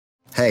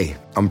Hey,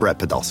 I'm Brett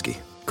Podolsky,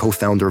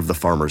 co-founder of The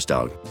Farmer's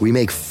Dog. We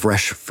make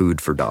fresh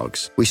food for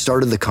dogs. We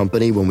started the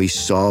company when we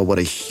saw what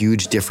a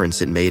huge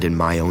difference it made in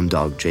my own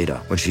dog, Jada,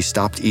 when she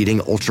stopped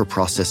eating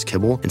ultra-processed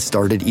kibble and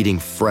started eating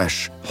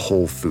fresh,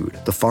 whole food.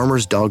 The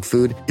Farmer's Dog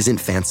food isn't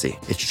fancy.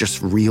 It's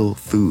just real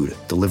food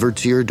delivered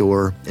to your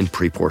door in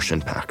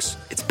pre-portioned packs.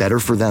 It's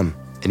better for them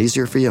and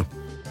easier for you.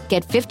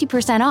 Get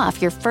 50%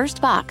 off your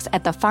first box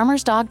at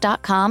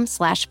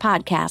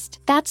thefarmersdog.com/podcast.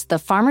 That's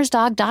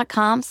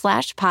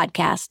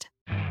thefarmersdog.com/podcast.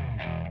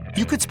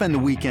 You could spend the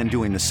weekend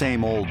doing the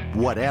same old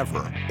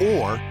whatever,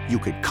 or you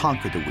could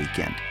conquer the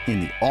weekend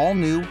in the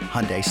all-new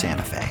Hyundai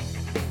Santa Fe.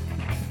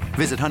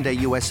 Visit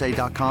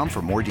HyundaiUSA.com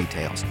for more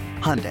details.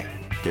 Hyundai,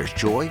 there's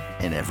joy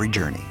in every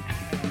journey.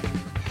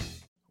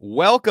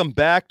 Welcome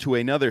back to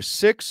another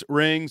Six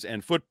Rings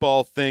and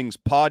Football Things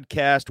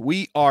podcast.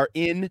 We are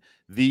in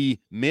the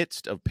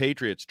midst of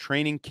Patriots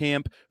training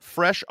camp,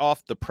 fresh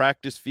off the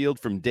practice field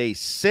from day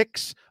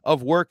 6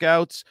 of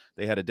workouts.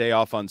 They had a day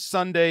off on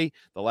Sunday.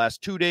 The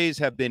last 2 days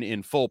have been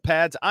in full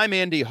pads. I'm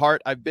Andy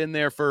Hart. I've been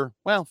there for,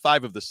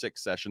 5 of the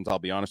 6 sessions. I'll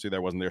be honest with you,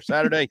 I wasn't there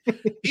Saturday.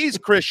 He's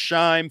Chris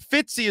Scheim.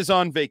 Fitzy is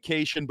on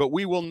vacation, but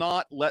we will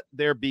not let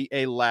there be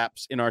a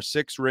lapse in our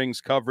Six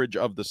Rings coverage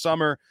of the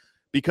summer.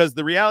 Because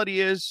the reality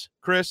is,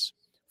 Chris,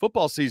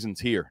 football season's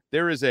here.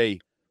 There's a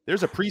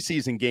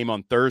preseason game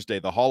on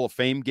Thursday, the Hall of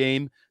Fame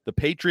game. The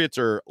Patriots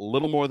are a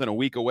little more than a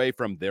week away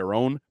from their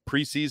own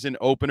preseason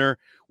opener.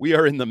 We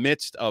are in the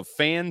midst of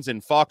fans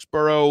in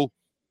Foxborough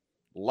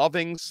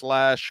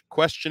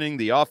loving/questioning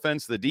the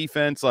offense, the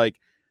defense.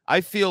 I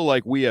feel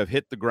like we have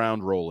hit the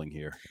ground rolling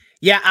here.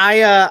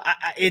 Yeah,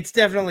 it's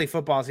definitely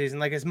football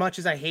season. As much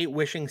as I hate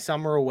wishing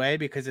summer away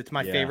because it's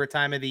my favorite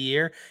time of the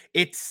year,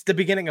 it's the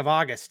beginning of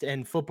August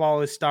and football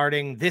is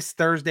starting this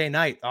Thursday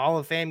night. The Hall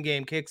of Fame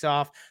game kicks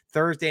off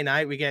Thursday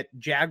night. We get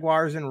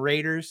Jaguars and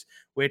Raiders,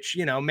 which,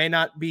 may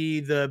not be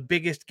the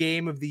biggest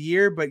game of the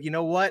year, but you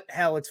know what?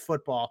 Hell, it's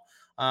football.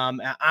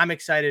 I'm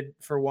excited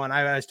for one.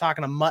 I was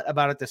talking to Mutt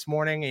about it this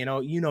morning.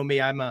 You know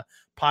me, I'm a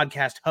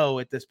podcast hoe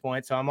at this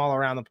point, so I'm all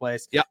around the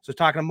place. Yeah. So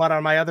talking to Mutt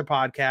on my other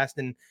podcast,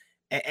 and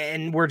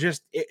we're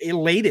just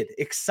elated,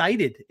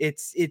 excited.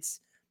 It's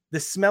the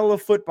smell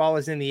of football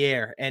is in the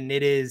air, and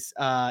it is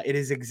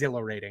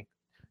exhilarating.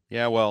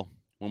 Yeah, well,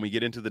 when we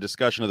get into the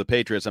discussion of the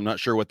Patriots, I'm not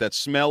sure what that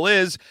smell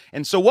is.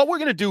 And so what we're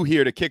going to do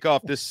here to kick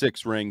off this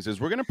Six Rings is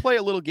we're going to play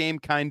a little game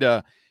kind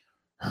of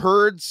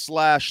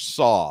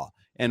herd/saw,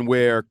 and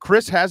where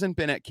Chris hasn't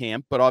been at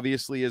camp, but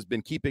obviously has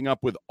been keeping up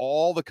with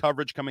all the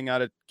coverage coming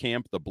out of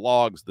camp, the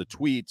blogs, the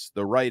tweets,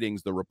 the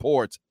writings, the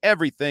reports,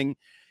 everything.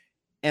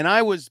 And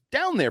I was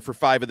down there for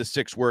 5 of the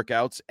 6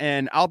 workouts,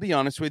 and I'll be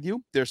honest with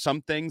you, there's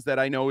some things that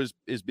I know is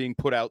being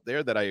put out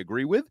there that I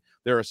agree with.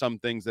 There are some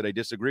things that I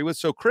disagree with.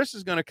 So Chris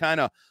is going to kind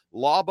of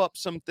lob up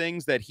some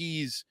things that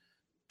he's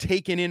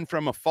taken in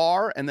from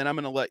afar, and then I'm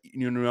going to let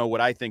you know what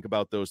I think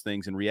about those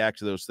things and react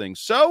to those things.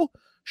 So,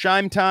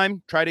 Scheim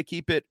time, try to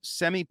keep it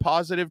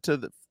semi-positive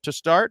to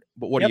start,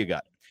 but what do you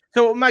got?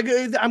 So I'm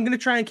going to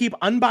try and keep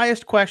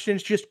unbiased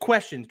questions, just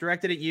questions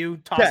directed at you,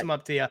 toss them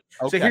up to you.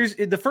 Okay. So here's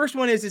the first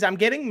one is I'm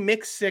getting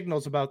mixed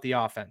signals about the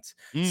offense.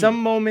 Some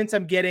moments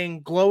I'm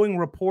getting glowing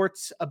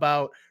reports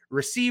about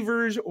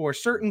receivers or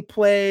certain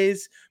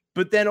plays,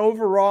 but then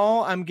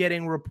overall I'm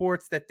getting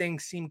reports that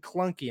things seem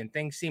clunky and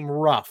things seem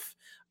rough.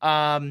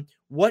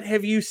 What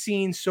have you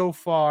seen so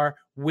far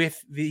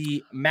with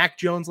the Mac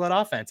Jones-led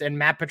offense and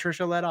Matt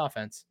Patricia-led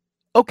offense?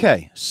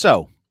 Okay,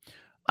 so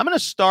I'm going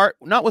to start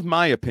not with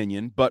my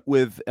opinion, but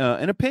with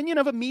an opinion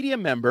of a media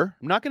member.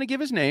 I'm not going to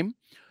give his name,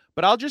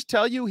 but I'll just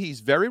tell you he's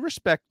very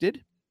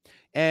respected,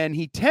 and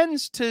he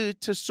tends to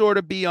sort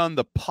of be on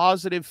the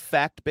positive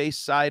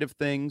fact-based side of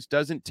things,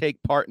 doesn't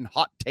take part in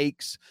hot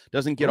takes,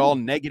 doesn't get all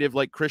negative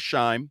like Chris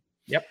Scheim.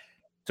 Yep.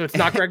 So it's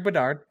not Greg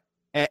Bedard.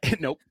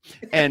 Nope.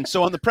 And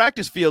so on the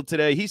practice field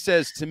today, he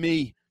says to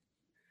me,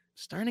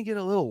 starting to get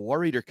a little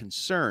worried or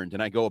concerned.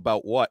 And I go,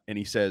 about what? And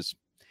he says,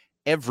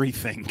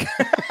 everything.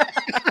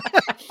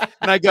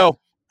 And I go,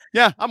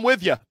 yeah, I'm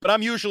with you, but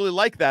I'm usually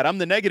like that. I'm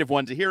the negative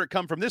one. To hear it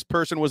come from this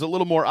person was a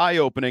little more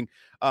eye-opening.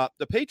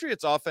 The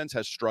Patriots offense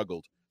has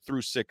struggled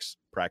through 6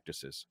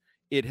 practices.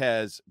 It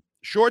has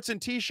shorts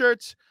and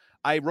T-shirts.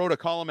 I wrote a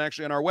column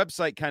actually on our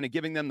website kind of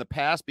giving them the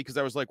pass because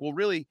I was like, well,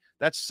 really,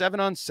 that's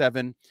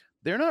 7-on-7.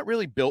 They're not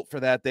really built for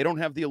that. They don't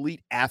have the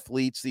elite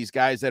athletes, these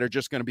guys that are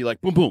just going to be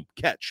like, boom, boom,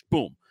 catch,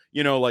 boom.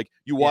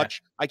 You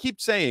watch, I keep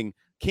saying,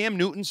 Cam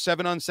Newton's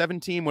 7-on-7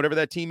 team, whatever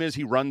that team is,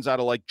 he runs out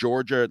of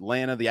Georgia,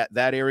 Atlanta,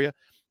 that area.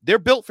 They're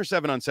built for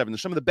 7-on-7. They're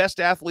some of the best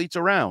athletes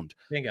around.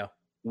 Bingo.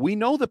 We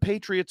know the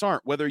Patriots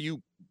aren't, whether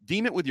you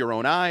deem it with your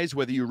own eyes,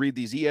 whether you read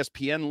these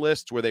ESPN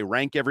lists where they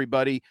rank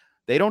everybody.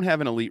 They don't have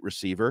an elite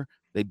receiver.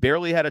 They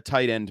barely had a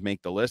tight end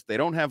make the list. They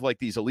don't have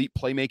these elite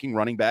playmaking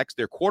running backs.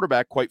 Their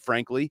quarterback, quite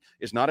frankly,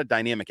 is not a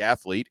dynamic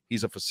athlete.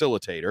 He's a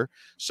facilitator.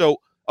 So,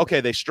 okay,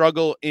 they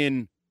struggle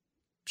in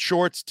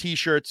shorts,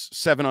 T-shirts,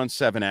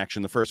 7-on-7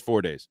 action the first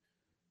 4 days.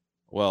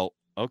 Well,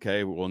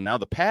 okay, well, now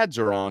the pads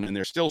are on and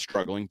they're still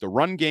struggling. The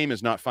run game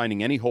is not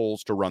finding any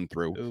holes to run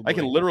through. Oh, I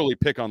can boy. literally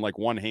pick on like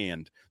one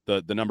hand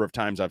the number of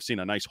times I've seen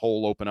a nice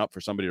hole open up for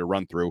somebody to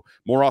run through.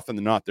 More often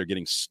than not, they're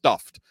getting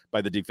stuffed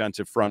by the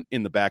defensive front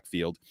in the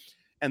backfield.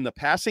 And the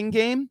passing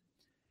game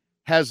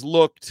has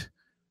looked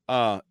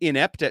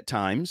inept at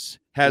times,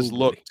 has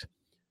looked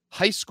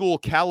high school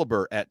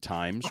caliber at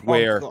times,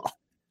 where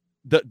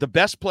the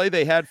best play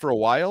they had for a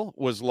while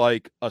was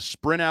like a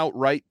sprint out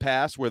right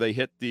pass where they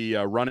hit the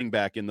running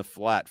back in the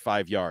flat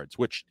 5 yards,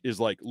 which is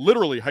like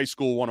literally high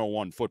school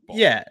 101 football.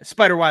 Yeah,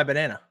 spider Y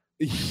banana.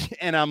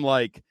 And I'm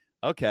like,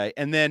 okay.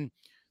 And then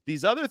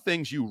these other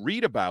things you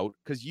read about,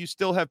 because you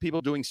still have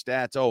people doing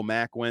stats. Oh,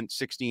 Mac went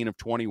 16 of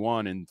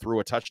 21 and threw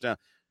a touchdown.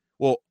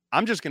 Well,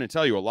 I'm just going to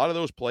tell you, a lot of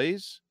those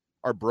plays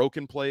are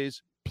broken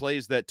plays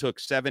that took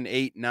 7,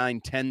 8,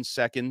 9, 10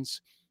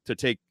 seconds to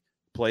take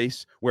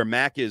place, where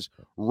Mac is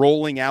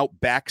rolling out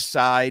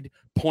backside,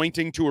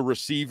 pointing to a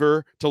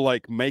receiver to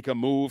like make a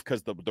move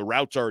because the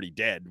route's already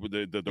dead with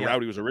the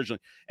route he was originally,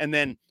 and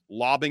then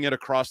lobbing it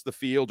across the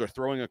field or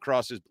throwing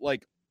across his,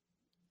 like,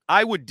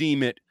 I would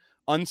deem it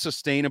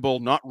unsustainable,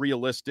 not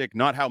realistic,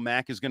 not how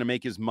Mac is going to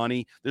make his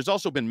money. There's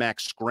also been Mac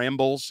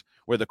scrambles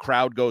where the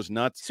crowd goes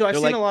nuts. So I've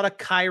seen a lot of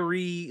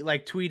Kyrie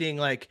like tweeting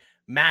like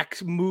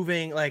Mac's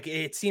moving, like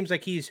it seems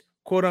like he's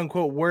quote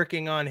unquote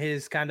working on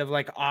his kind of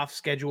like off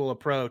schedule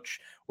approach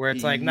where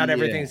it's like not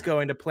everything's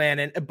going to plan.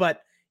 And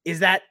but is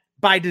that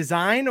by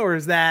design or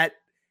is that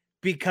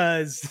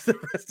because the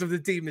rest of the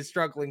team is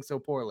struggling so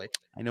poorly?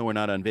 I know we're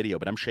not on video,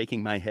 but I'm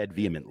shaking my head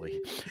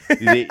vehemently.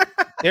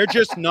 They're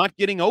just not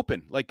getting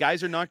open. Like,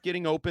 guys are not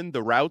getting open.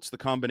 The routes, the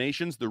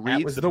combinations, the reads.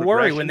 That was the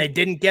worry when they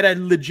didn't get a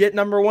legit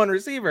number one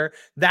receiver.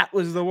 That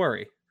was the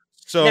worry.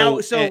 So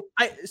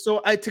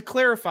to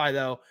clarify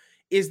though,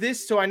 is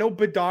this, so I know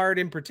Bedard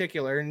in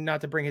particular, and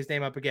not to bring his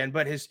name up again,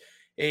 but his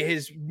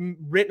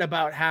written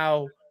about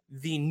how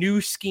the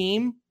new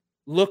scheme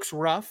looks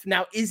rough.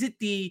 Now, is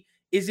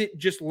it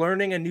just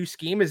learning a new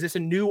scheme? Is this a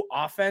new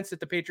offense that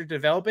the Patriots are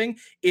developing?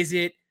 Is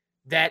it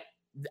that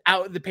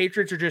the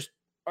Patriots are just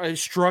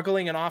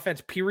struggling in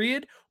offense,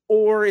 period?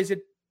 Or is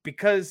it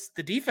because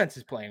the defense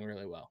is playing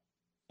really well?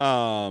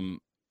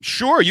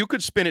 Sure, you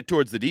could spin it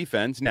towards the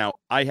defense. Now,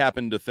 I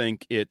happen to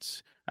think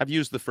I've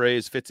used the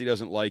phrase, Fitzy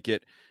doesn't like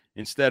it.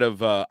 Instead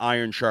of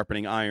iron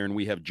sharpening iron,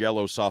 we have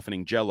Jello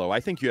softening Jello. I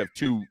think you have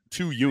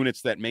two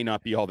units that may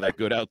not be all that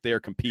good out there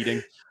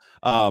competing.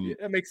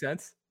 That makes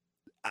sense.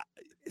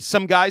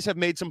 Some guys have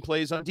made some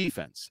plays on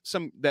defense.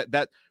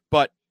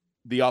 But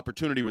the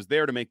opportunity was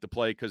there to make the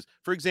play because,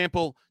 for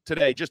example,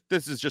 today,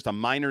 this is just a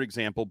minor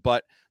example,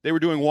 but they were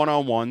doing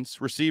one-on-ones,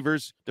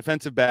 receivers,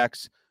 defensive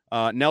backs.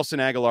 Nelson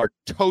Aguilar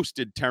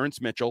toasted Terrence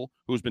Mitchell,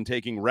 who's been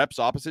taking reps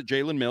opposite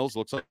Jalen Mills.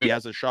 Looks like he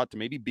has a shot to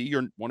maybe be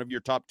one of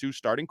your top 2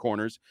 starting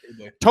corners.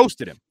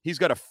 Toasted him. He's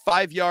got a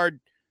 5-yard,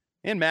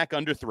 and Mac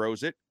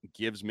underthrows it,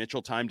 gives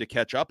Mitchell time to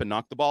catch up and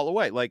knock the ball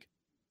away. Like,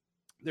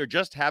 there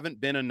just haven't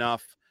been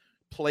enough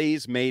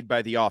plays made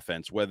by the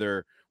offense,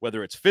 whether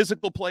it's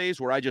physical plays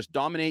where I just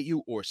dominate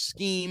you or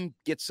scheme,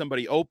 get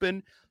somebody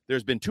open.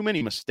 There's been too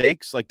many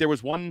mistakes. Like, there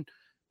was one,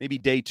 maybe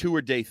day 2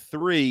 or day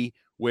 3,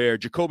 where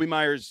Jacoby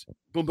Myers,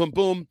 boom, boom,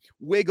 boom,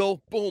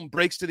 wiggle, boom,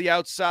 breaks to the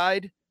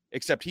outside,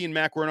 except he and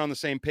Mac weren't on the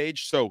same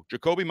page. So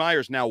Jacoby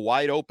Myers now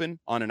wide open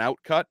on an out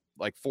cut,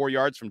 like 4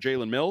 yards from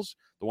Jalen Mills.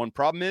 The one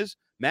problem is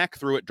Mac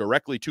threw it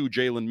directly to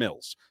Jalen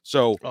Mills.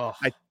 So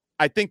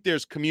I think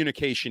there's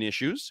communication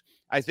issues.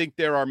 I think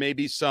there are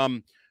maybe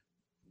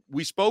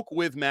we spoke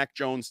with Mac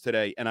Jones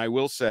today, and I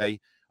will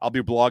say, I'll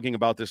be blogging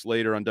about this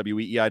later on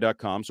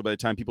weei.com. So by the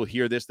time people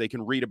hear this, they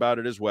can read about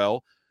it as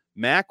well.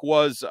 Mac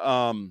was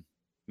a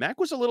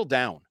little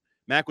down.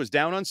 Mac was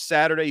down on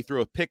Saturday. He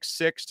threw a pick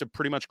 6 to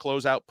pretty much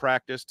close out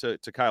practice to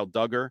Kyle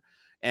Duggar,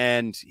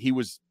 and he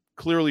was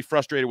clearly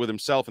frustrated with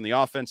himself and the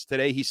offense.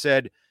 Today he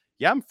said,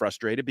 yeah, I'm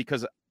frustrated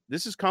because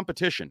this is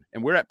competition,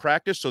 and we're at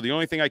practice, so the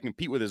only thing I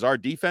compete with is our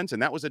defense,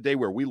 and that was a day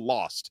where we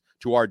lost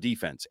to our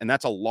defense, and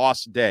that's a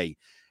lost day.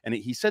 And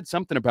he said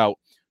something about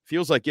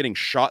feels like getting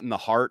shot in the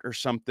heart or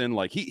something.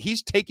 Like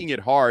he's taking it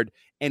hard,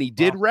 and he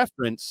did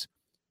reference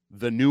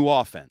the new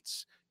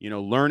offense.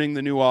 Learning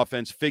the new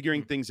offense,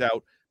 figuring things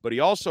out. But he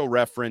also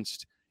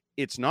referenced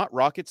it's not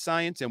rocket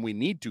science, and we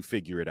need to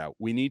figure it out.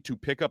 We need to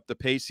pick up the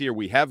pace here.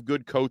 We have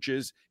good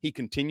coaches. He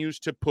continues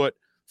to put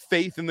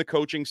faith in the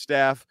coaching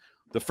staff.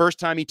 The first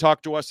time he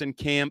talked to us in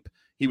camp,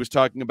 he was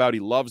talking about he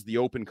loves the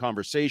open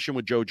conversation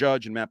with Joe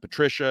Judge and Matt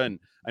Patricia. And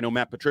I know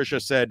Matt Patricia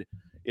said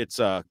it's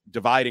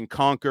divide and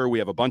conquer. We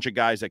have a bunch of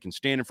guys that can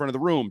stand in front of the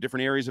room,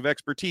 different areas of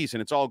expertise,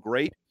 and it's all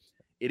great.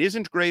 It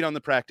isn't great on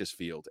the practice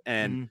field.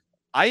 And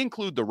I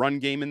include the run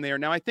game in there.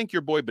 Now, I think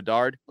your boy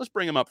Bedard, let's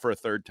bring him up for a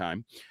third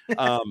time.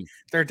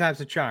 Third time's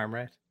a charm,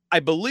 right? I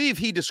believe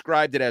he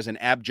described it as an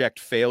abject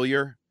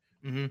failure.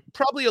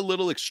 Probably a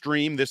little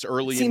extreme this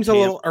early. Seems a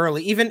little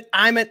early. Even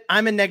I'm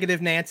a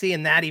negative Nancy,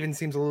 and that even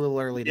seems a little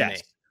early to me.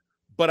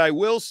 But I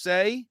will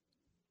say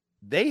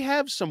they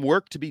have some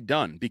work to be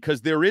done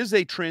because there is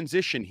a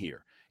transition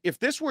here. If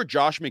this were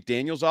Josh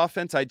McDaniels'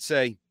 offense, I'd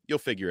say you'll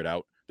figure it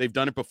out. They've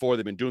done it before.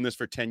 They've been doing this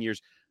for 10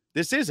 years.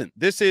 This isn't.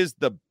 This is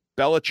the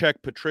Belichick,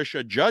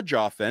 Patricia, Judge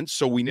offense.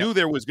 So we knew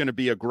there was going to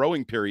be a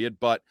growing period,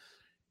 but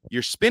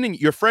you're spinning.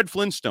 You're Fred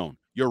Flintstone.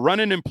 You're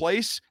running in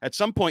place. At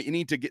some point, you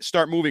need to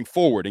start moving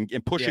forward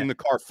and pushing the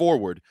car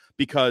forward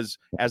because,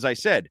 as I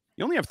said,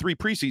 you only have 3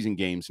 preseason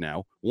games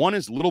now. One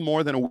is little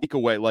more than a week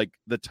away. Like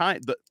the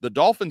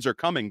Dolphins are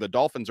coming. The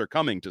Dolphins are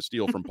coming to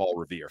steal from Paul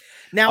Revere.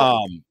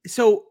 Now,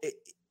 so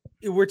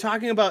we're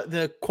talking about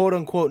the quote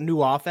unquote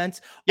new offense.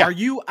 Yeah. Are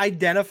you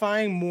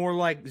identifying more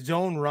like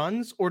zone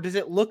runs, or does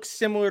it look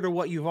similar to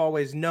what you've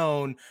always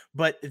known,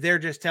 but they're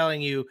just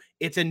telling you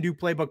it's a new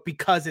playbook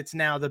because it's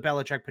now the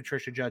Belichick,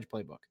 Patricia, Judge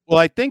playbook? Well,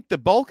 I think the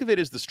bulk of it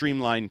is the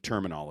streamlined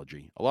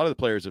terminology. A lot of the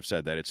players have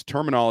said that it's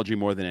terminology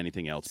more than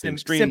anything else. Being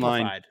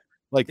streamlined, simplified.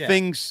 like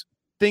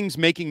things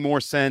making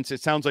more sense.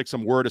 It sounds like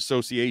some word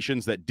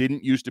associations that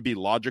didn't used to be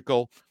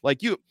logical.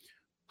 Like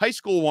high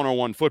school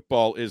 101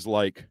 football is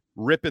like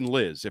Rip and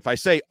Liz. If I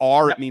say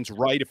R, it means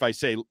right. If I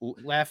say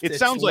left, it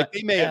sounds like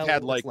they may have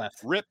had like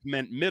left. Rip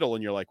meant middle,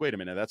 and you're like, wait a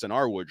minute, that's an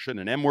R word. Shouldn't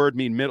an M word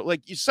mean middle?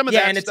 Like some of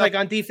that. Yeah, and it's stuff, like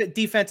on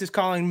defense is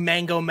calling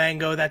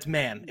mango. That's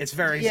man. It's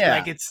very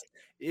like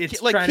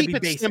it's like trying keep to be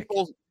it basic.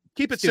 simple.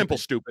 Keep it simple,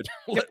 stupid.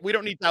 We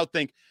don't need to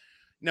outthink.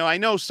 Now, I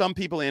know some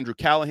people, Andrew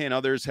Callahan,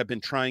 others have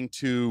been trying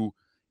to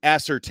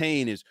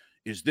ascertain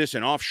is this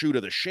an offshoot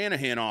of the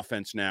Shanahan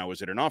offense now?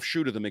 Is it an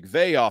offshoot of the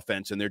McVay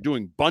offense? And they're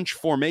doing bunch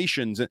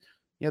formations.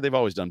 Yeah, they've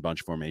always done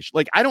bunch formation.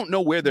 Like, I don't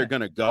know where they're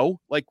going to go.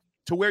 Like,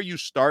 to where you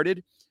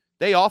started,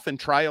 they often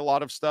try a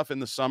lot of stuff in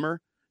the summer.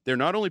 They're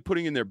not only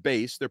putting in their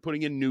base, they're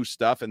putting in new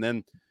stuff. And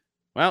then,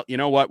 well, you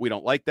know what? We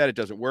don't like that. It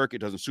doesn't work. It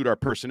doesn't suit our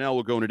personnel.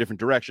 We'll go in a different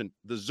direction.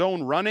 The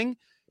zone running,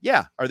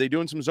 yeah. Are they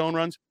doing some zone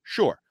runs?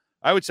 Sure.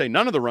 I would say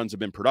none of the runs have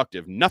been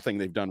productive. Nothing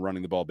they've done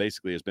running the ball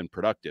basically has been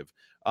productive.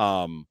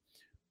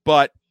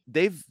 But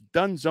they've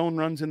done zone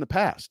runs in the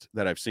past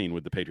that I've seen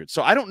with the Patriots.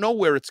 So I don't know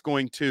where it's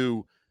going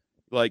to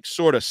like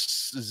sort of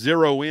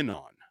zero in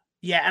on.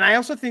 Yeah, and I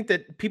also think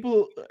that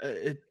people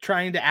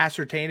trying to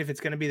ascertain if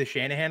it's going to be the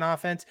Shanahan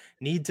offense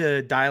need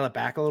to dial it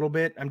back a little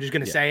bit. I'm just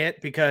going to say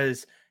it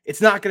because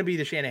it's not going to be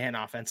the Shanahan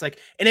offense. Like,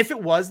 and if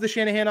it was the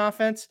Shanahan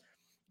offense,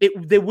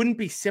 they wouldn't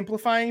be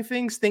simplifying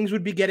things. Things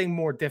would be getting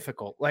more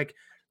difficult. Like,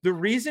 the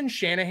reason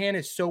Shanahan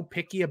is so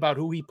picky about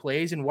who he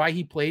plays and why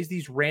he plays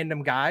these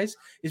random guys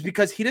is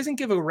because he doesn't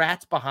give a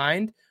rat's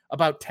behind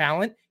about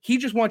talent. He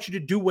just wants you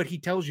to do what he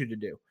tells you to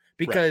do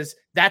because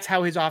that's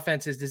how his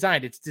offense is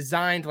designed. It's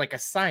designed like a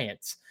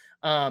science.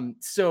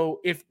 So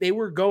if they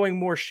were going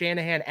more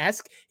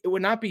Shanahan-esque, it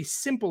would not be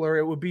simpler.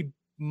 It would be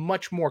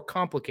much more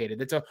complicated.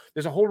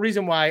 There's a whole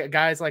reason why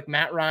guys like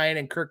Matt Ryan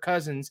and Kirk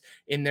Cousins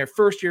in their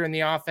first year in the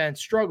offense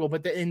struggle,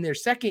 but in their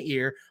second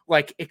year,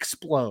 like,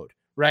 explode.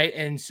 Right.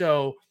 And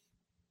so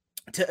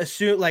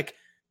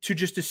to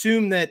just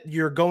assume that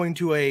you're going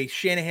to a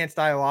Shanahan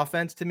style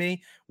offense, to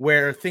me,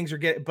 where things are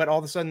but all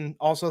of a sudden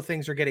also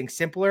things are getting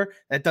simpler.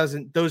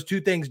 Those two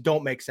things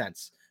don't make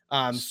sense.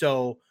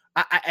 So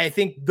I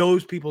think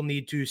those people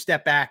need to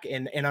step back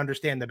and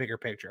understand the bigger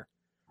picture.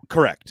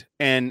 Correct.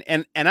 And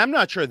I'm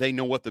not sure they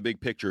know what the big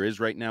picture is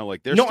right now.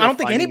 Like, I don't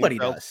think anybody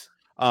does.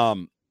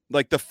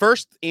 Like the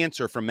first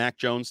answer from Mac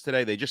Jones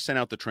today, they just sent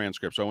out the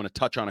transcript. So I want to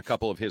touch on a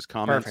couple of his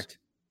comments. Perfect.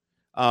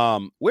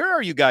 Where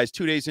are you guys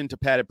 2 days into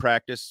padded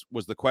practice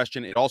was the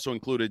question. It also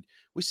included,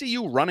 we see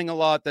you running a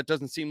lot. That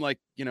doesn't seem like,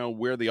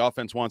 where the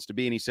offense wants to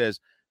be. And he says,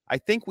 I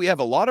think we have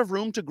a lot of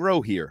room to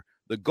grow here.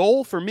 The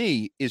goal for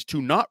me is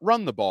to not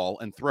run the ball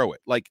and throw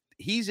it. Like,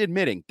 he's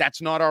admitting that's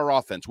not our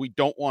offense. We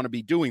don't want to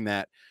be doing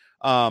that.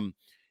 And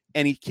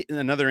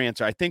another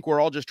answer, I think we're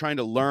all just trying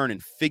to learn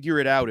and figure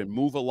it out and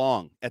move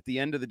along. At the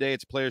end of the day,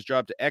 it's a player's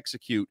job to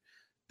execute.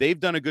 They've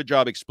done a good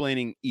job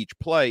explaining each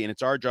play, and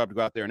it's our job to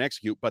go out there and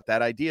execute. But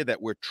that idea that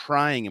we're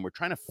trying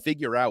to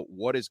figure out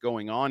what is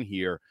going on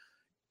here,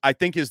 I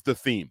think is the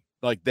theme.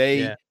 Like,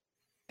 they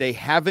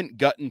haven't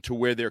gotten to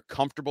where they're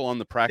comfortable on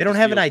the practice. They don't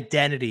have field. an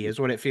identity, is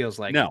what it feels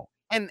like. No.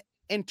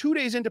 And 2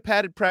 days into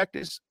padded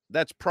practice,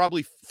 that's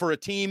probably for a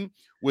team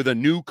with a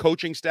new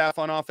coaching staff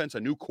on offense, a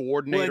new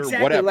coordinator,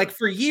 whatever. Like,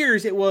 for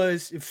years, it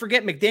was,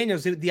 forget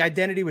McDaniels, the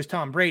identity was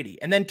Tom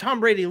Brady. And then Tom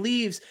Brady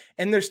leaves,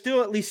 and there's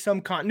still at least some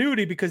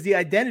continuity because the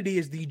identity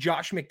is the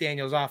Josh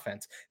McDaniels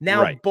offense.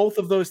 Now, both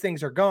of those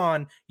things are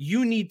gone.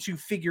 You need to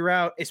figure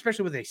out,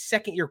 especially with a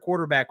second-year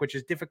quarterback, which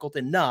is difficult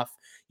enough,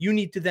 you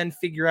need to then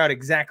figure out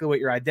exactly what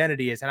your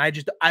identity is. And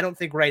I don't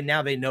think right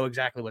now they know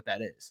exactly what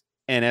that is.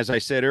 And as I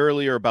said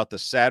earlier about the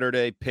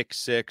Saturday pick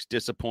six,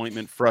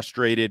 disappointment,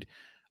 frustrated,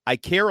 I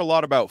care a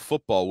lot about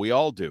football. We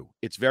all do.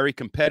 It's very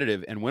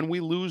competitive. And when we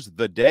lose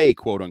the day,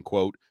 quote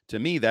unquote, to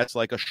me, that's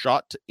like a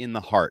shot in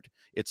the heart.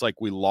 It's like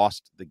we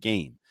lost the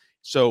game.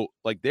 So,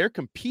 like, they're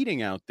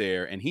competing out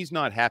there, and he's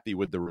not happy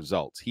with the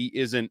results. He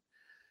isn't.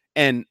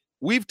 And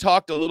we've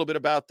talked a little bit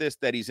about this,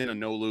 that he's in a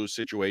no-lose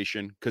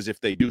situation, because if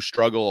they do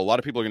struggle, a lot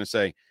of people are going to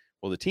say,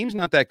 well, the team's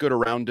not that good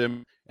around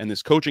him, and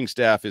this coaching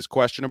staff is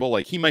questionable.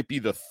 Like, he might be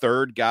the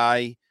third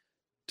guy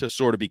to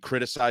sort of be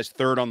criticized,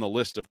 third on the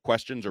list of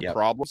questions or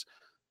problems.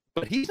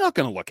 But he's not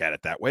going to look at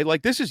it that way.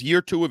 Like, this is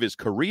year 2 of his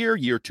career,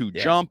 year 2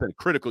 jump, and a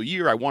critical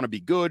year. I want to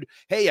be good.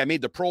 Hey, I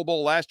made the Pro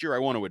Bowl last year. I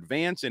want to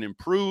advance and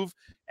improve.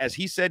 As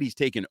he said, he's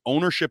taken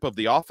ownership of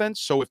the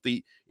offense. So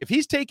if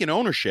he's taken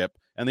ownership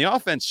and the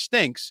offense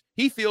stinks,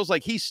 he feels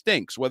like he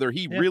stinks, whether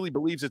he really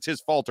believes it's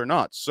his fault or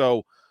not.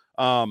 So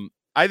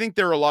I think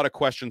there are a lot of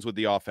questions with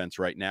the offense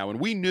right now. And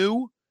we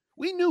knew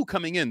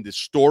coming in, the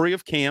story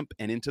of camp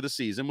and into the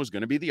season was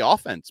going to be the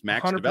offense,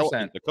 max 100%.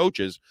 Development, the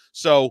coaches.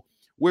 So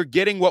we're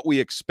getting what we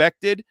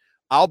expected.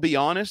 I'll be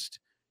honest,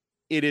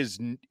 it has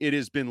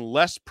been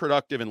less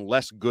productive and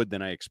less good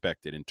than I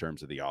expected in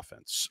terms of the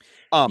offense.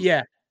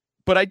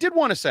 But I did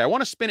want to say, I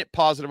want to spin it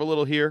positive a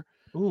little here.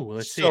 Ooh,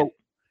 let's see it.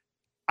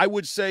 I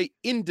would say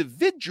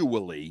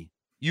individually,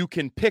 you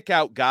can pick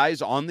out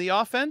guys on the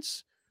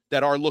offense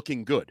that are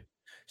looking good.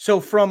 So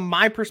from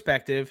my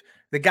perspective,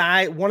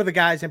 one of the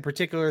guys in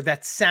particular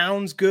that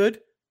sounds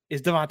good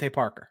is Devontae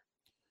Parker.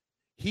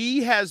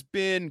 He has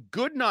been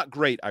good, not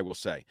great, I will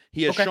say.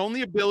 He has shown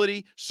the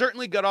ability,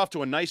 certainly got off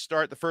to a nice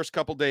start the first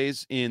couple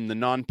days in the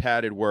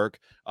non-padded work.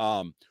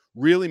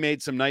 Really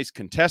made some nice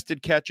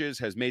contested catches,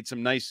 has made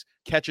some nice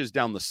catches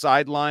down the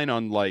sideline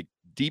on like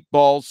deep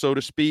balls, so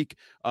to speak.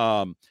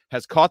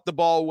 Has caught the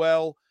ball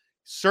well,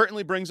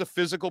 certainly brings a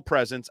physical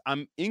presence.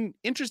 I'm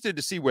interested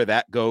to see where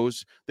that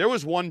goes. There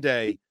was one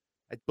day,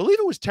 I believe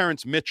it was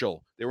Terrence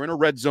Mitchell. They were in a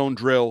red zone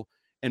drill,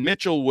 and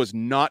Mitchell was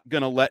not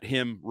going to let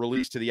him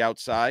release to the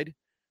outside.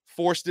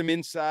 Forced him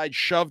inside,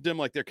 shoved him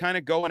like they're kind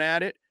of going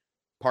at it.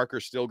 Parker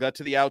still got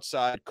to the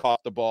outside,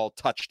 caught the ball,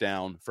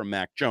 touchdown from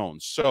Mac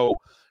Jones. So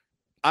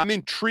I'm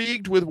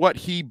intrigued with what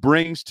he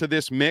brings to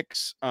this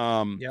mix.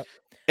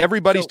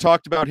 Everybody's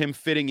talked about him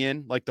fitting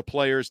in, like the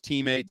players,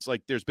 teammates,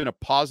 like there's been a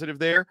positive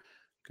there.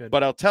 Good.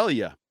 But I'll tell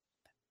you,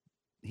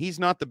 he's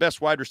not the best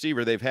wide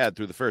receiver they've had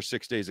through the first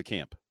 6 days of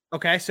camp.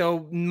 Okay,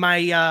 so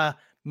my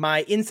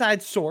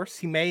inside source,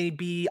 he may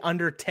be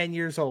under 10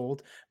 years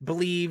old,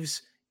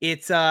 believes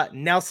it's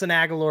Nelson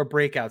Aguilar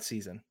breakout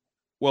season.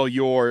 Well,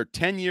 your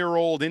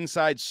 10-year-old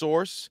inside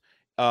source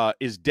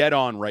is dead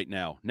on right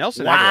now.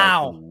 Nelson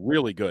Aguilar is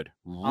really good.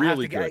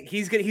 Really good.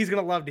 He's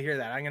gonna love to hear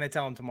that. I'm gonna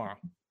tell him tomorrow.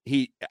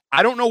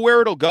 I don't know where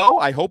it'll go.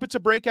 I hope it's a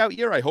breakout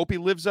year. I hope he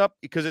lives up,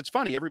 because it's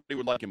funny. Everybody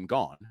would like him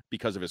gone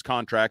because of his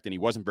contract, and he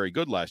wasn't very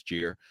good last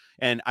year.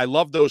 And I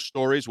love those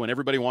stories when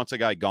everybody wants a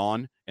guy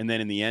gone, and then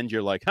in the end,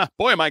 you're like,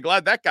 boy, am I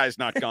glad that guy's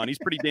not gone. He's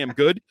pretty damn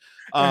good.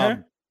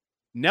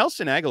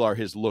 Nelson Aguilar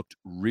has looked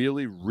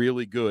really,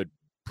 really good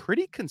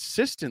pretty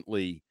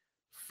consistently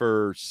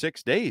for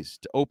 6 days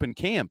to open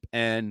camp.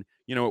 And,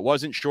 it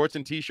wasn't shorts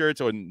and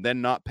T-shirts and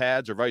then not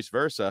pads or vice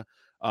versa.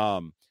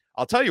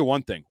 I'll tell you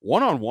one thing,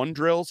 one-on-one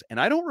drills, and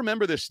I don't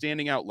remember this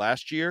standing out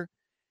last year.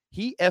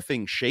 He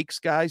effing shakes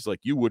guys like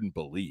you wouldn't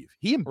believe.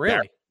 He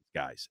embarrasses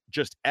guys,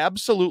 just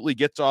absolutely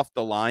gets off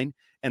the line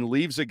and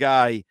leaves a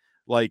guy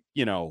like,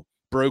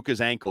 broke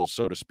his ankle,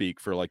 so to speak,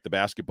 for like the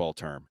basketball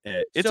term.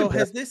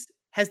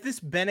 Has this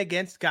been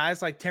against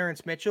guys like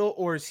Terrence Mitchell,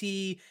 or is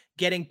he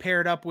getting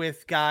paired up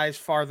with guys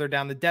farther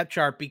down the depth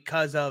chart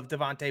because of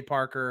Devontae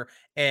Parker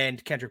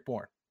and Kendrick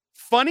Bourne?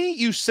 Funny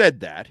you said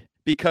that,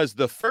 because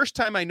the first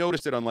time I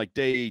noticed it on like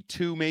day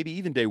 2, maybe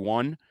even day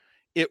 1,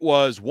 it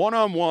was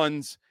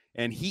one-on-ones,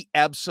 and he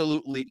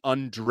absolutely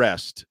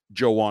undressed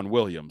Joejuan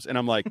Williams. And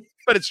I'm like,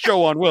 but it's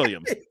Joejuan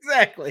Williams.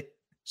 Exactly.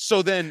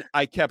 So then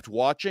I kept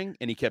watching,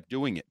 and he kept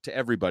doing it to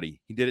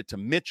everybody. He did it to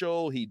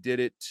Mitchell. He did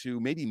it to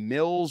maybe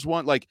Mills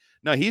one. Like,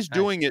 no, he's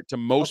doing it to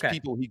most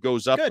people he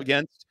goes up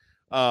against.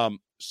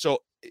 So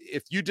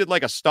if you did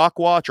like a stock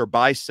watch or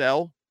buy,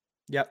 sell,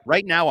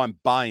 right now I'm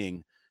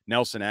buying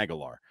Nelson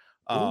Aguilar.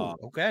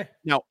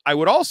 Now, I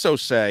would also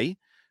say,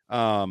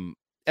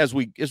 as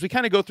we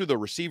kind of go through the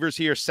receivers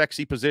here,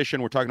 sexy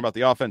position, we're talking about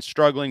the offense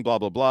struggling, blah,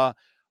 blah, blah.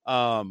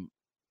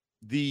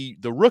 The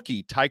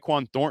rookie,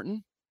 Tyquan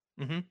Thornton,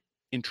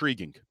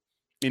 intriguing.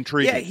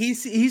 Yeah, he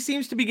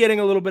seems to be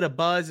getting a little bit of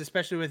buzz,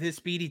 especially with his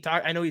speed.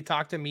 I know he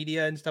talked to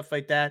media and stuff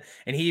like that,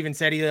 and he even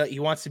said he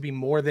wants to be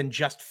more than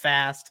just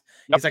fast.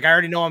 He's like, I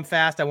already know I'm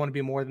fast. I want to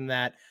be more than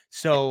that.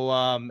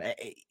 So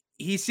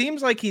he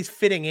seems like he's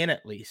fitting in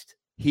at least.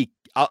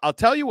 I'll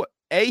tell you what.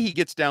 He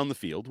gets down the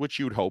field, which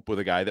you'd hope with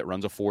a guy that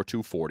runs a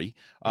 4.2 40.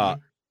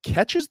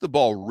 Catches the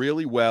ball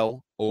really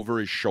well over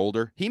his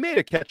shoulder. He made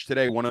a catch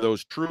today, one of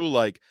those true,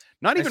 like,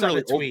 not even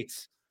really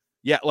tweets.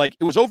 Yeah, like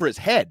it was over his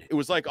head. It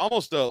was like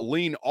almost a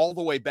lean all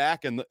the way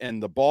back, and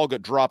the ball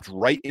got dropped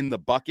right in the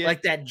bucket.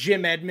 Like that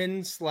Jim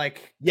Edmonds,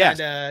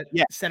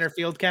 center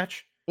field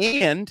catch.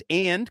 And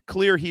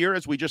clear here,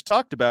 as we just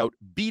talked about,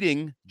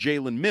 beating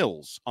Jalen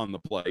Mills on the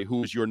play,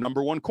 who is your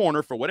number one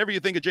corner. For whatever you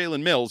think of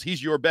Jalen Mills,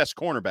 he's your best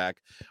cornerback.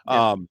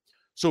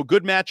 So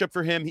good matchup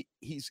for him.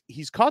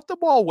 He's caught the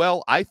ball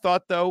well, I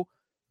thought, though,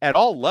 at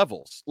all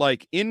levels,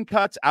 like in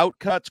cuts, out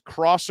cuts,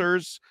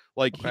 crossers.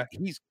 Like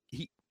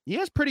he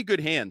has pretty good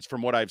hands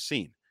from what I've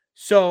seen.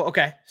 So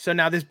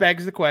now this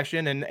begs the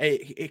question, and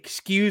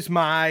excuse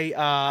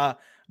my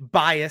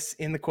bias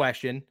in the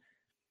question.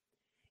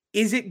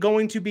 Is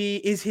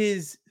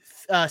his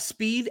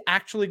speed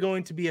actually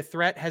going to be a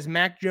threat? Has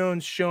Mac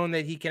Jones shown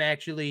that he can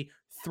actually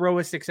throw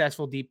a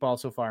successful deep ball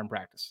so far in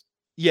practice.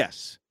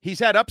 Yes, he's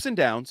had ups and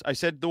downs. I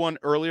said the one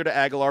earlier to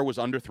Aguilar was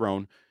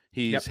underthrown.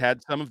 He's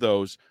had some of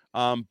those,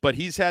 but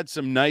he's had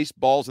some nice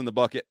balls in the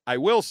bucket. I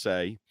will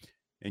say,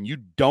 and you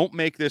don't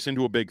make this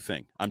into a big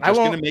thing. I'm just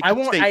going to make a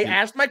statement. I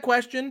asked my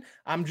question.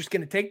 I'm just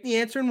going to take the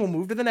answer, and we'll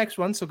move to the next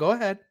one. So go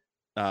ahead.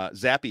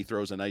 Zappy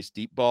throws a nice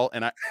deep ball,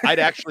 and I'd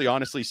actually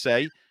honestly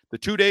say the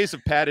 2 days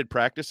of padded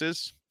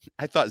practices,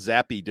 I thought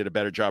Zappy did a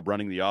better job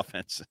running the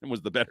offense and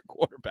was the better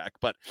quarterback,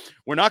 but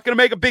we're not going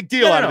to make a big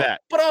deal out of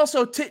that. But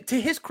also,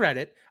 to his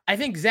credit, I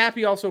think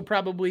Zappy also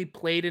probably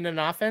played in an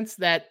offense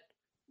that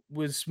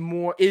was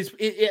more,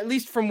 at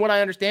least from what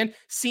I understand,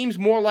 seems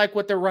more like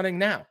what they're running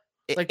now.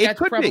 Like that's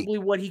probably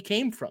what he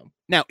came from.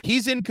 Now,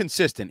 he's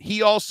inconsistent.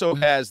 He also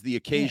has the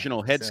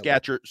occasional head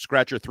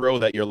scratcher throw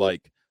that you're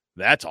like,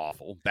 that's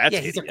awful. That's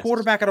he's a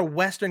quarterback out of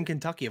Western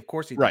Kentucky. Of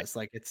course he does.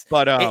 Like it's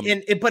but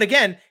but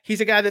again,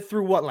 he's a guy that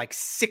threw what, like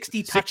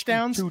 60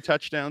 touchdowns, 2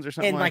 touchdowns or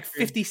something, and like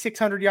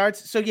 5,600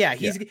 yards. So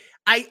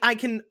I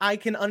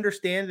can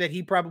understand that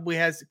he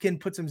probably can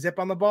put some zip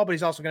on the ball, but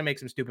he's also going to make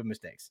some stupid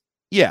mistakes.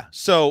 Yeah.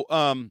 So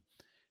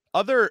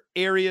other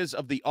areas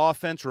of the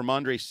offense,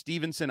 Ramondre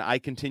Stevenson, I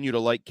continue to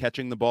like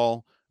catching the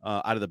ball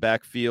out of the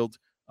backfield.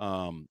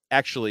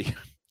 Actually,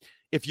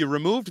 if you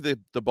removed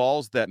the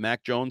balls that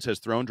Mac Jones has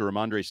thrown to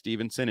Ramondre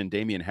Stevenson and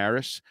Damian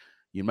Harris,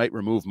 you might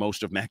remove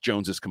most of Mac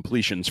Jones's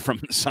completions from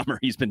the summer.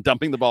 He's been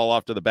dumping the ball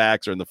off to the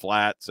backs or in the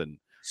flats. And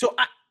so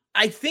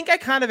I think I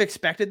kind of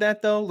expected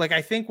that, though. Like,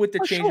 I think with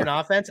the change in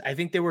offense, I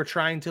think they were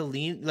trying to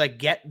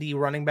get the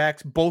running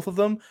backs, both of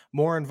them,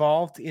 more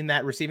involved in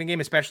that receiving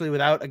game, especially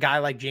without a guy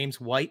like James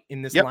White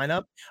in this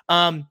lineup.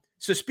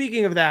 So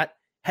speaking of that,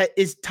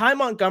 is Ty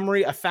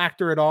Montgomery a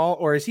factor at all,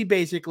 or is he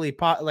basically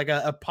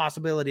a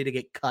possibility to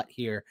get cut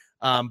here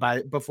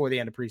before the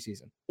end of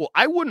preseason? Well,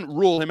 I wouldn't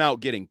rule him out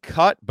getting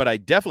cut, but I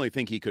definitely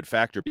think he could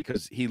factor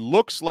because he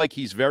looks like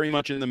he's very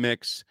much in the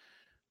mix.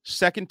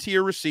 Second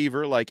tier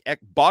receiver, like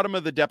bottom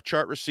of the depth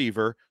chart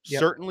receiver,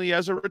 certainly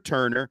as a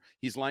returner.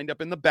 He's lined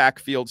up in the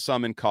backfield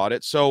some and caught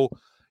it. So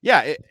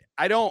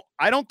I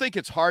don't think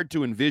it's hard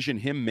to envision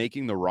him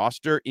making the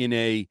roster in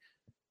a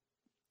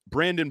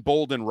Brandon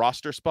Bolden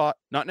roster spot,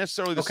 not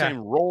necessarily the same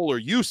role or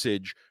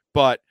usage,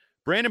 but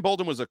Brandon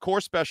Bolden was a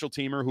core special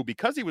teamer who,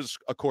 because he was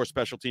a core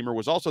special teamer,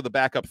 was also the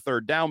backup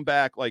third down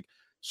back.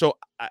 So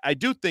I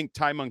do think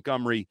Ty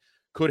Montgomery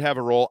could have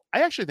a role.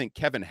 I actually think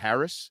Kevin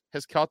Harris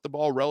has caught the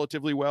ball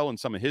relatively well in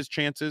some of his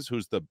chances,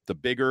 who's the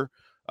bigger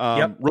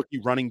rookie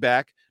running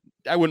back.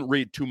 I wouldn't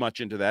read too much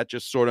into that,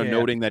 just sort of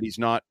noting that he's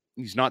not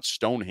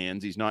stone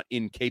hands. He's not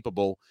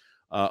incapable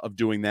of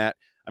doing that.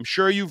 I'm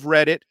sure you've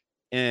read it,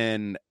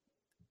 and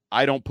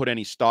I don't put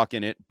any stock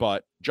in it,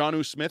 but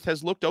Jonnu Smith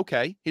has looked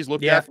okay. He's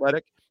looked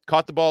athletic,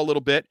 caught the ball a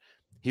little bit.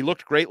 He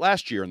looked great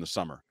last year in the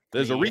summer.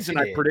 There's a reason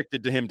I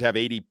predicted to him to have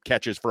 80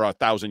 catches for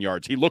 1,000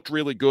 yards. He looked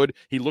really good.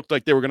 He looked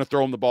like they were going to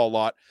throw him the ball a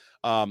lot.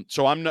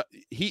 So I'm not.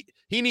 He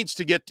needs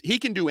to get. He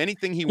can do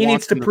anything he wants. He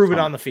needs to prove it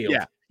on the field.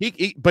 Yeah.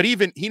 But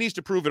even he needs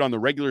to prove it on the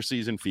regular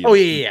season field. Oh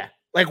yeah.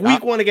 Like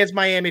week 1 against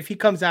Miami, if he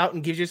comes out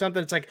and gives you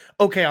something, it's like,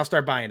 okay, I'll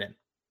start buying in.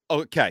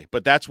 Okay,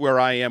 but that's where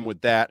I am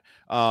with that.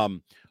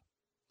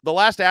 The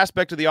last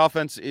aspect of the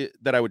offense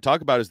that I would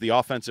talk about is the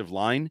offensive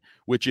line,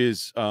 which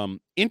is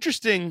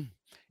interesting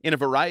in a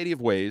variety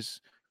of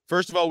ways.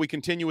 First of all, we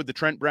continue with the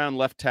Trent Brown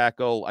left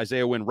tackle,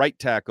 Isaiah Wynn right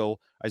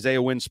tackle.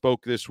 Isaiah Wynn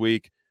spoke this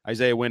week.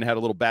 Isaiah Wynn had a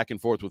little back and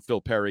forth with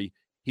Phil Perry.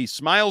 He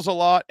smiles a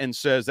lot and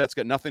says, that's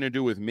got nothing to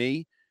do with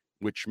me,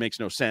 which makes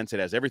no sense. It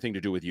has everything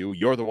to do with you.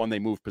 You're the one they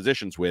moved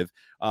positions with.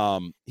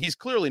 He's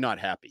clearly not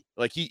happy.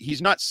 Like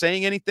he's not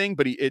saying anything,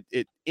 but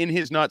in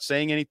his not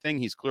saying anything,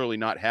 he's clearly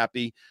not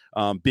happy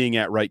being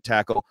at right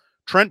tackle.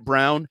 Trent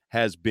Brown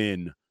has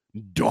been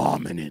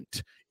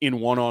dominant in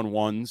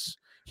one-on-ones.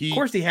 Of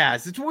course he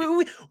has.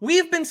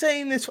 We've been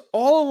saying this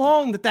all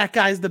along that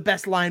guy's the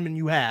best lineman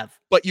you have.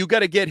 But you got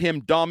to get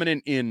him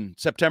dominant in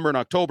September and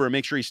October and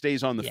make sure he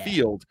stays on the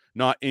field,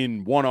 not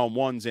in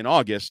one-on-ones in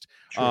August.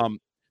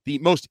 The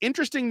most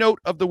interesting note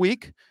of the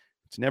week,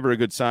 it's never a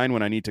good sign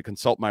when I need to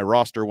consult my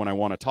roster when I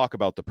want to talk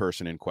about the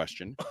person in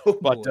question.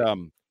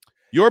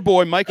 Your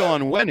boy, Michael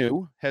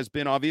Onwenu, has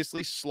been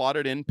obviously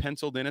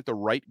penciled in at the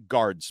right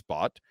guard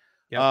spot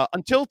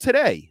until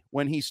today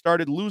when he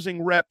started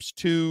losing reps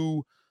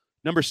to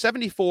number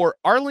 74,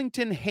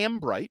 Arlington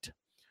Hambright,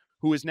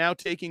 who is now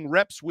taking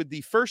reps with the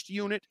first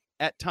unit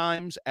at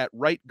times at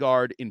right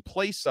guard in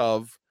place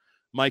of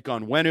Mike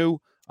Onwenu.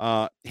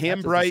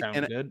 Hambright,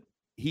 and good.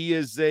 He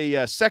is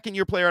a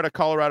second-year player out of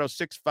Colorado,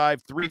 6'5",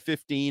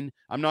 315.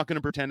 I'm not going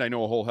to pretend I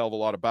know a whole hell of a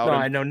lot about him.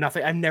 I know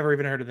nothing. I've never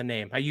even heard of the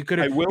name. You could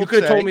have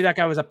told me that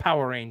guy was a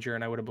Power Ranger,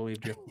 and I would have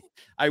believed you.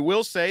 I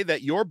will say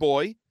that your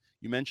boy,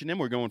 you mentioned him.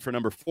 We're going for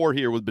number 4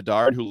 here with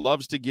Bedard, who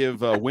loves to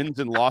give wins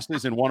and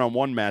losses in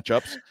one-on-one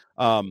matchups.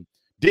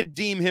 Did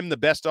deem him the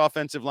best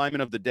offensive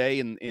lineman of the day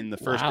in the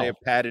first day of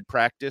padded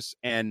practice,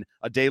 and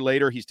a day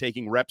later he's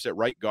taking reps at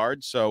right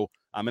guard. So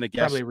I'm going to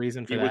guess probably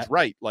reason for he that. was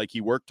right. Like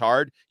he worked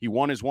hard. He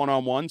won his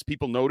one-on-ones.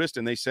 People noticed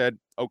and they said,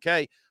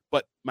 okay.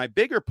 But my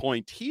bigger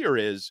point here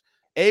is,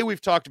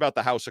 we've talked about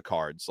the house of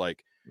cards.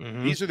 Like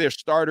These are their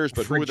starters,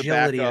 but who are the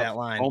Fragility of backups? that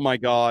line. Oh my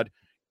God.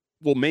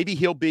 Well, maybe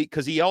he'll be,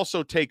 because he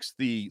also takes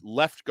the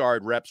left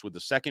guard reps with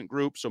the second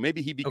group. So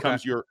maybe he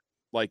becomes your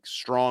like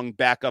strong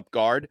backup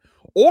guard.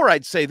 Or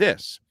I'd say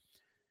this.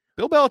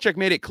 Bill Belichick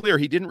made it clear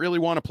he didn't really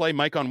want to play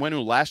Mike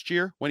Onwenu last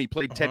year when he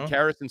played Ted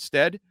Karras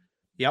instead.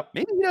 Yep.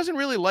 Maybe he doesn't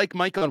really like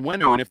Mike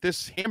Onwenu, and if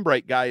this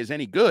Hambright guy is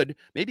any good,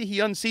 maybe he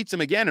unseats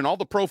him again, and all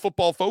the Pro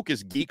Football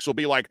Focus geeks will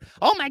be like,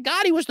 oh my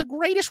God, he was the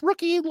greatest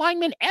rookie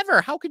lineman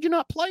ever. How could you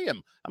not play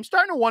him? I'm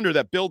starting to wonder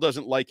that Bill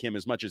doesn't like him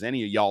as much as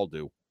any of y'all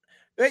do.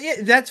 Yeah,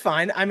 that's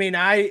fine. I mean,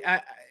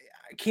 I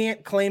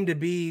can't claim to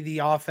be the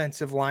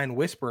offensive line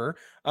whisperer.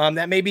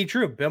 That may be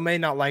true. Bill may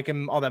not like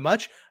him all that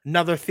much.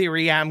 Another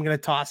theory I'm going to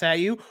toss at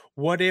you.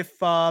 What if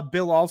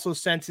Bill also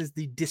senses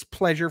the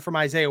displeasure from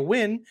Isaiah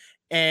Wynn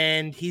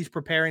and he's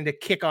preparing to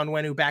kick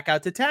Onwenu back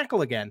out to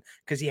tackle again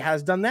because he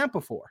has done that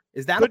before?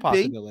 Is that a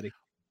possibility?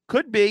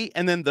 Could be.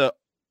 And then the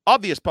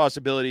obvious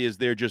possibility is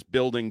they're just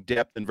building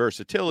depth and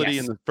versatility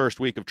in the first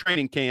week of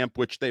training camp,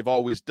 which they've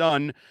always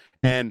done.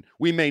 And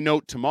we may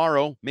note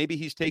tomorrow, maybe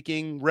he's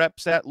taking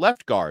reps at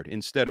left guard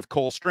instead of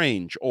Cole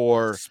Strange.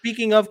 Or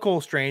speaking of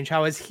Cole Strange,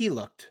 how has he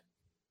looked?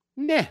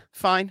 Nah,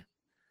 fine.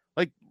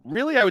 Like,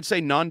 really, I would say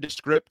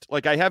nondescript.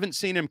 Like, I haven't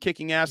seen him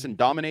kicking ass and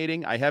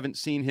dominating. I haven't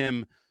seen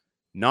him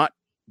not,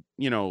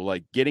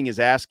 like getting his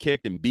ass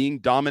kicked and being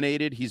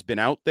dominated. He's been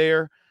out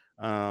there.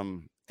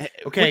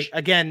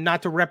 Again,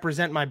 not to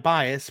represent my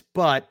bias,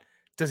 but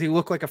does he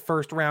look like a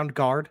first round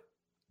guard?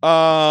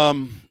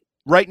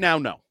 Right now,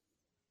 no.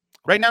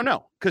 Right now,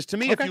 no. Because to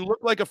me, if you look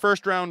like a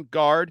first round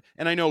guard,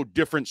 and I know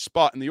different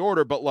spot in the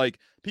order, but like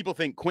people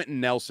think Quentin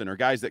Nelson or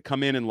guys that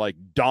come in and like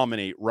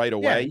dominate right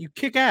away. Yeah, you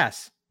kick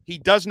ass. He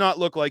does not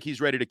look like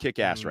he's ready to kick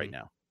ass right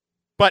now.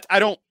 But I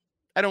don't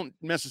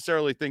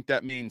necessarily think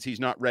that means he's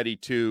not ready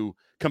to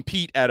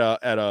compete at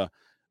a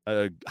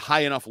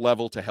high enough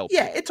level to help.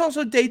 Yeah, it's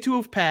also day 2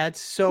 of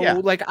pads. So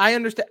like I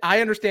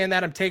understand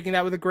that. I'm taking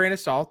that with a grain of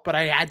salt, but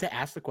I had to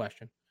ask the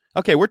question.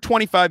 Okay, we're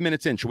 25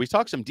 minutes in. Should we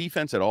talk some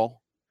defense at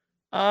all?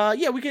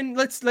 Yeah, we can.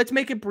 Let's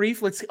make it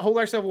brief. We'll hold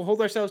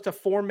ourselves to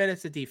 4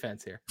 minutes of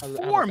defense here.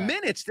 4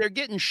 minutes? They're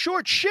getting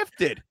short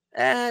shifted.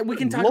 We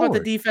can talk about the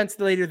defense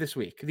later this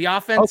week. The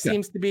offense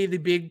seems to be the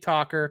big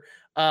talker.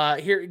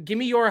 Here, give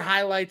me your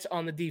highlights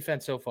on the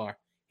defense so far.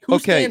 Who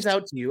stands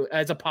out to you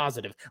as a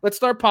positive? Let's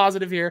start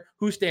positive here.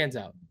 Who stands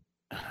out?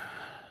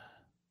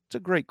 It's a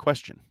great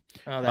question.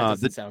 Oh, that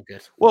doesn't sound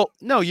good. Well,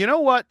 no, you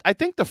know what? I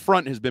think the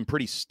front has been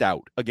pretty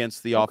stout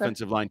against the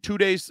offensive line. 2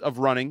 days of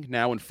running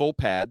now in full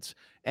pads.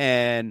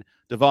 And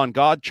Devon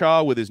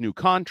Godchaw with his new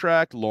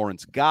contract.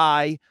 Lawrence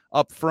Guy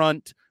up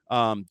front.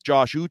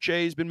 Josh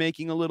Uche has been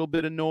making a little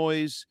bit of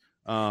noise.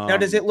 Now,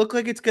 does it look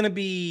like it's going to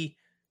be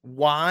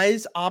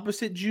Wise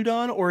opposite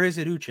Judon, or is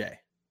it Uche?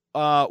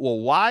 Well,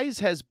 Wise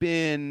has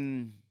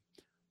been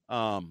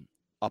a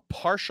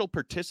partial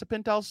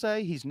participant, I'll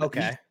say.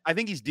 I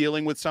think he's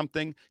dealing with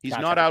something. He's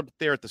not out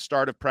there at the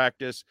start of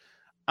practice.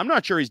 I'm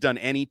not sure he's done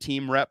any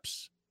team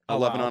reps,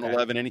 11 on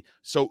 11.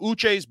 So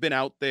Uche's been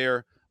out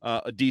there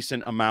a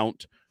decent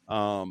amount.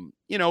 Raekwon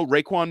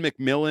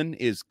McMillan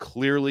is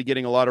clearly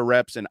getting a lot of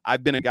reps, and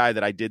I've been a guy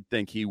that I did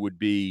think he would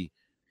be.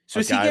 So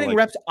is he getting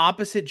reps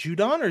opposite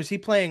Judon, or is he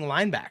playing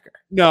linebacker?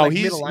 No,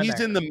 he's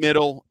in the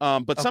middle.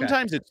 But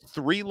sometimes it's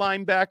 3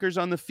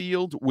 linebackers on the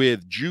field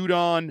with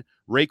Judon,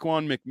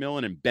 Raekwon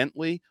McMillan, and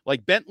Bentley.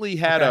 Like Bentley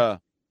had a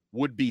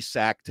would-be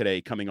sack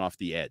today coming off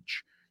the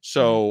edge.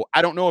 So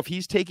I don't know if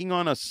he's taking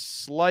on a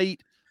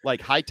slight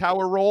like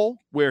Hightower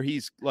role where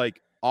he's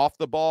like off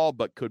the ball,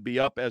 but could be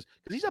up because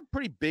he's a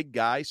pretty big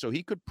guy. So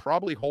he could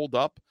probably hold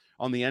up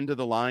on the end of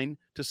the line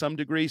to some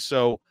degree.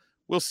 So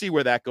we'll see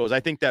where that goes. I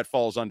think that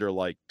falls under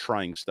like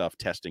trying stuff,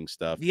 testing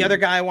stuff. The other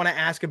guy I want to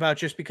ask about,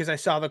 just because I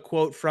saw the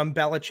quote from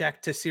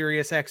Belichick to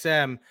Sirius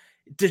XM,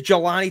 does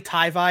Jelani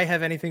Tavai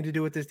have anything to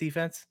do with this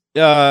defense?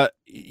 Yeah,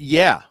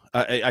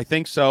 I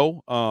think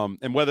so.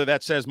 And whether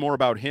that says more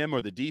about him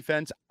or the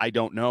defense, I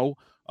don't know.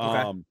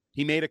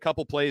 He made a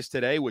couple plays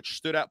today, which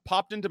stood out,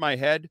 popped into my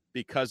head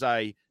because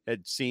I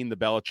had seen the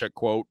Belichick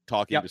quote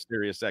talking to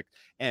Sirius X.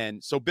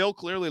 And so Bill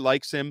clearly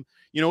likes him.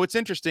 It's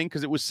interesting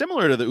because it was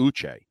similar to the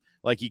Uche.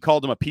 Like he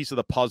called him a piece of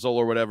the puzzle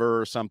or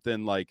whatever, or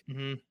something. Like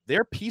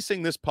they're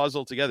piecing this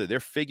puzzle together. They're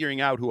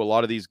figuring out who a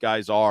lot of these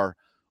guys are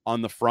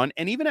on the front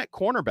and even at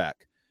cornerback.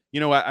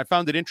 I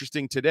found it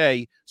interesting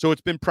today. So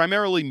it's been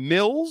primarily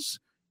Mills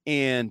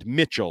and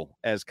Mitchell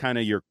as kind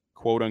of your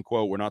quote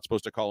unquote, we're not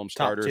supposed to call them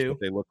starters, but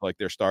they look like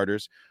they're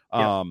starters.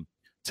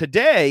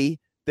 Today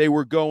they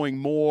were going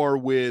more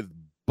with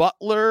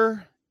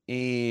Butler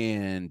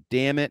and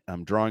damn it,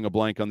 I'm drawing a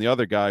blank on the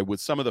other guy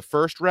with some of the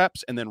first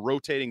reps and then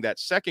rotating that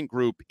second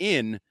group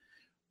in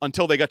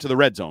until they got to the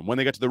red zone. When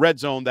they got to the red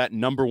zone, that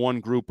number 1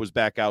 group was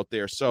back out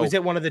there. So was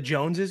it one of the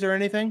Joneses or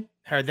anything?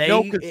 Are they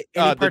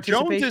the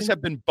Joneses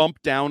have been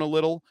bumped down a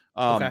little.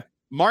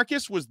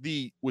 Marcus was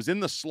in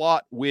the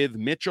slot with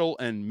Mitchell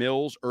and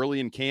Mills early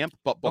in camp,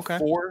 but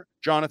before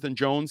Jonathan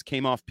Jones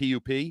came off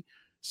PUP.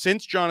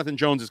 Since Jonathan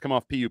Jones has come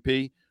off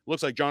PUP,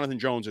 looks like Jonathan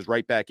Jones is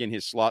right back in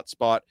his slot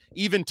spot.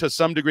 Even to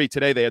some degree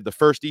today, they had the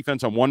first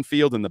defense on one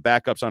field and the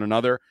backups on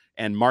another,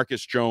 and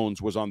Marcus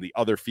Jones was on the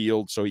other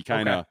field. So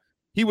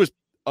he was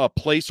a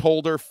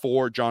placeholder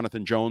for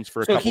Jonathan Jones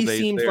for a couple days. So he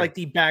seems there. like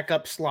the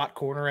backup slot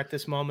corner at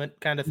this moment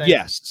kind of thing?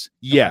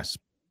 Yes.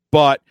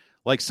 But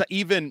like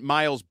even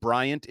Miles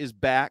Bryant is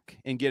back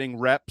and getting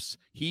reps.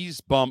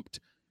 He's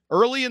bumped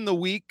early in the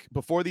week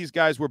before these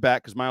guys were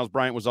back, because Miles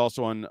Bryant was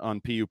also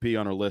on PUP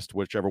on our list,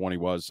 whichever one he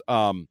was.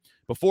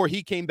 Before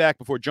he came back,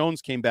 before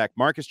Jones came back,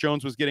 Marcus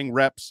Jones was getting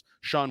reps.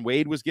 Sean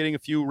Wade was getting a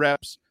few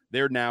reps.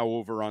 They're now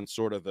over on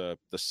sort of the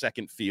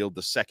second field,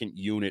 the second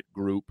unit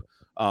group.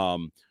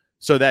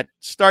 So that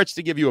starts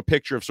to give you a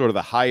picture of sort of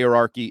the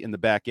hierarchy in the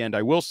back end.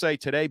 I will say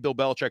today, Bill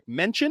Belichick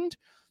mentioned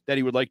that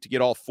he would like to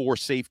get all 4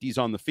 safeties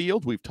on the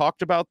field. We've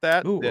talked about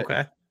that. Ooh,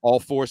 okay. All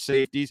 4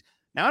 safeties.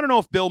 Now, I don't know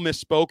if Bill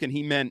misspoke and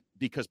he meant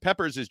because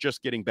Peppers is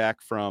just getting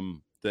back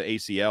from the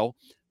ACL.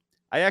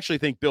 I actually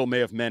think Bill may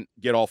have meant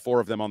get all 4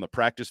 of them on the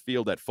practice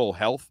field at full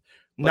health.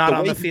 Not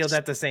on the field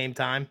at the same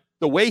time.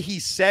 The way he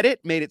said it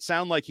made it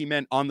sound like he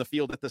meant on the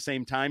field at the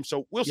same time.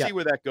 So we'll see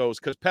where that goes,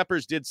 because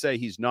Peppers did say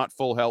he's not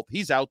full health.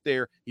 He's out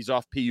there. He's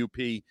off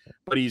PUP,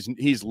 but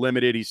he's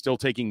limited. He's still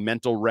taking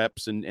mental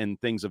reps and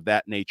things of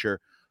that nature.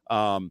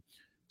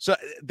 So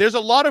there's a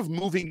lot of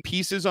moving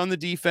pieces on the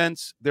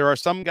defense. There are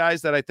some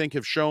guys that I think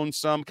have shown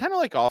some kind of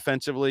like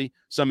offensively,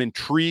 some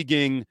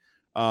intriguing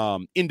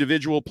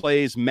individual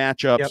plays,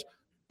 matchups. Yep.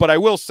 But I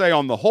will say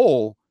on the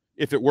whole,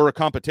 if it were a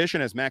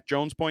competition, as Mac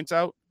Jones points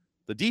out,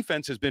 the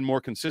defense has been more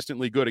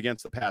consistently good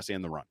against the pass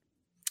and the run.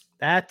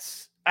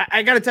 That's,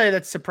 I got to tell you,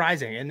 that's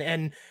surprising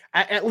and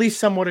at least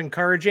somewhat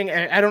encouraging.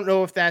 I don't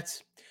know if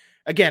that's,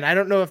 again, I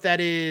don't know if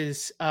that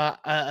is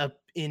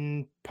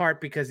in part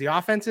because the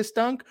offense is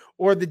stunk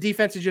or the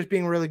defense is just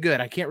being really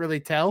good. I can't really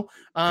tell.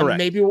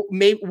 Maybe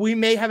we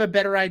may have a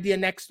better idea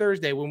next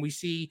Thursday when we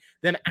see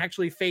them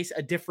actually face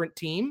a different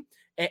team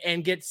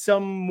and get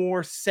some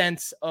more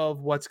sense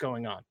of what's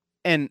going on.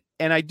 And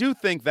I do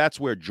think that's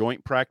where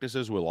joint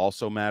practices will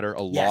also matter.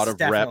 A lot of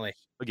reps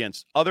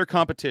against other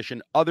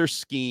competition, other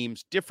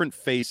schemes, different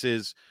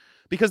faces,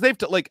 because they've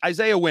like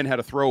Isaiah Wynn had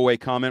a throwaway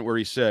comment where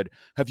he said,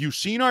 "Have you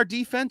seen our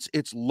defense?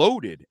 It's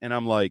loaded." And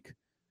I'm like,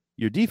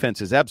 your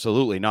defense is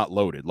absolutely not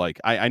loaded. Like,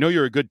 I know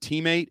you're a good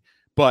teammate,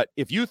 but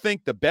if you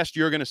think the best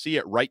you're going to see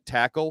at right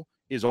tackle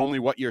is only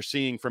what you're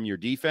seeing from your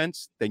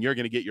defense, then you're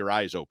going to get your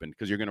eyes open,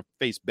 because you're going to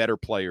face better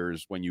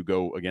players when you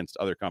go against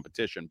other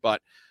competition.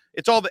 But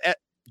it's all the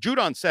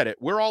Judon said it.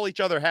 We're all each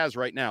other has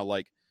right now.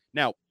 Like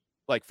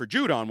for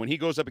Judon, when he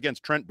goes up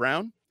against Trent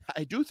Brown,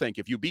 I do think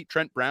if you beat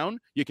Trent Brown,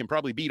 you can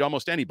probably beat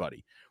almost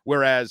anybody.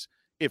 Whereas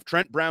if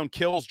Trent Brown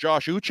kills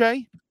Josh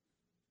Uche,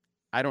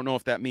 I don't know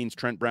if that means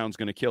Trent Brown's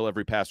going to kill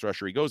every pass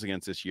rusher he goes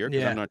against this year,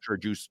 because I'm not sure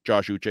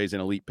Josh Uche is an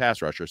elite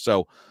pass rusher.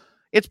 So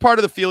it's part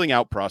of the feeling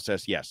out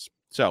process. Yes.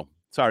 So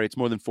sorry, it's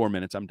more than 4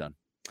 minutes. I'm done.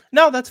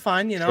 No, that's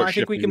fine. I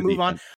think we can move on.